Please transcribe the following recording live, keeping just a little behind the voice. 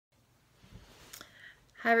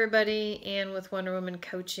Hi everybody, Anne with Wonder Woman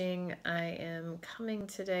Coaching. I am coming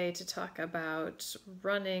today to talk about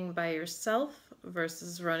running by yourself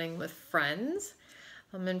versus running with friends.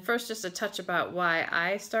 And first just a touch about why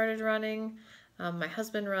I started running. My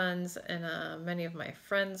husband runs and many of my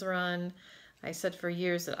friends run. I said for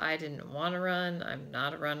years that I didn't want to run. I'm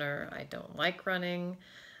not a runner. I don't like running.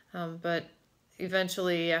 But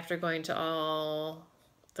eventually after going to all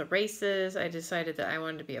the races, I decided that I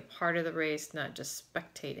wanted to be a part of the race, not just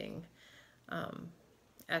spectating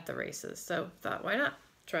at the races. So thought, why not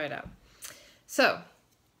try it out? So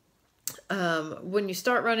when you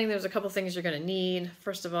start running, there's a couple things you're going to need.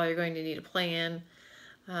 First of all, you're going to need a plan.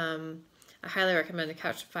 I highly recommend the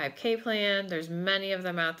Couch to 5K plan. There's many of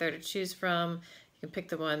them out there to choose from. You can pick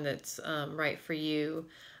the one that's right for you.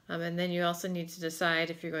 And then you also need to decide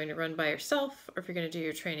if you're going to run by yourself or if you're going to do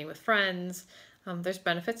your training with friends. There's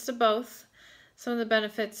benefits to both. Some of the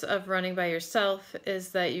benefits of running by yourself is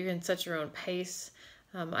that you can set your own pace.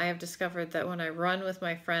 I have discovered that when I run with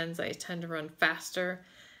my friends, I tend to run faster.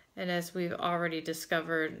 And as we've already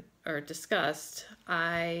discovered or discussed,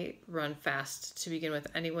 I run fast to begin with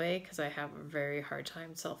anyway because I have a very hard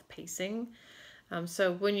time self-pacing.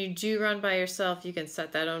 So when you do run by yourself, you can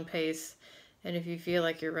set that own pace. And if you feel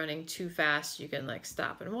like you're running too fast, you can like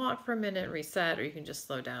stop and walk for a minute, reset, or you can just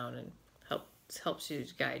slow down and helps you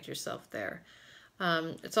guide yourself there.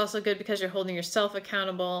 It's also good because you're holding yourself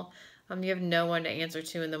accountable. You have no one to answer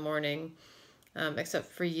to in the morning except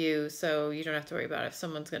for you, so you don't have to worry about if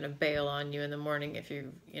someone's going to bail on you in the morning if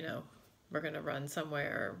we're going to run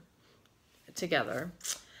somewhere together.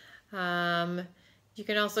 You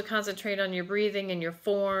can also concentrate on your breathing and your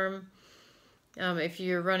form. If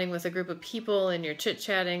you're running with a group of people and you're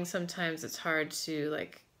chit-chatting, sometimes it's hard to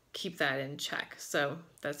like keep that in check. So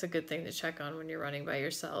that's a good thing to check on when you're running by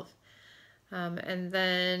yourself. And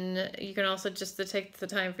then you can also just take the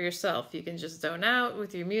time for yourself. You can just zone out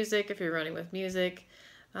with your music if you're running with music.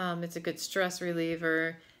 It's a good stress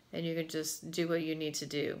reliever, and you can just do what you need to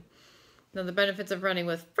do. Now, the benefits of running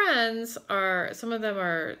with friends are, some of them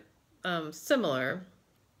are similar.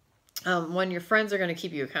 One, your friends are going to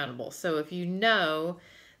keep you accountable. So if you know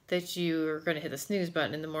that you're going to hit the snooze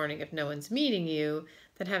button in the morning if no one's meeting you,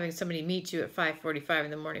 then having somebody meet you at 5:45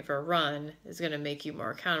 in the morning for a run is going to make you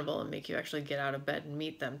more accountable and make you actually get out of bed and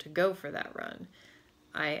meet them to go for that run.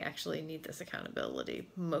 I actually need this accountability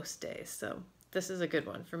most days, so this is a good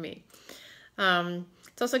one for me.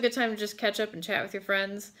 It's also a good time to just catch up and chat with your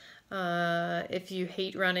friends. If you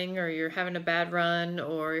hate running or you're having a bad run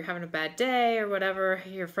or you're having a bad day or whatever,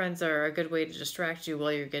 your friends are a good way to distract you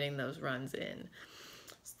while you're getting those runs in.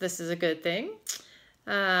 So this is a good thing.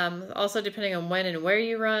 Also, depending on when and where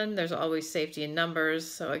you run, there's always safety in numbers.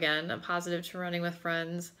 So again, a positive to running with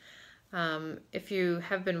friends. If you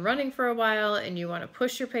have been running for a while and you want to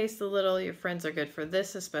push your pace a little, your friends are good for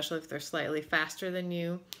this, especially if they're slightly faster than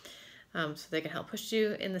you. So they can help push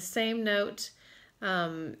you. In the same note,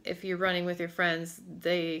 if you're running with your friends,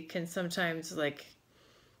 they can sometimes like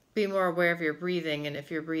be more aware of your breathing, and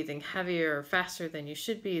if you're breathing heavier or faster than you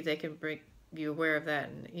should be, they can bring you aware of that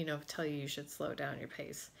and tell you should slow down your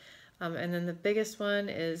pace. And then the biggest one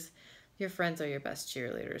is your friends are your best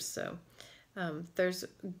cheerleaders. So there's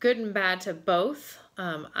good and bad to both.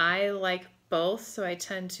 I like both, so I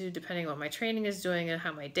tend to, depending on what my training is doing and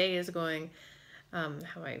how my day is going, how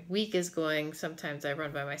my week is going, sometimes I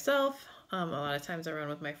run by myself. A lot of times I run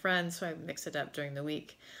with my friends, so I mix it up during the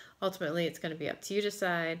week. Ultimately, it's going to be up to you to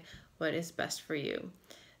decide what is best for you.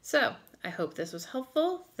 So I hope this was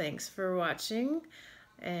helpful. Thanks for watching,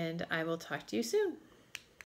 and I will talk to you soon.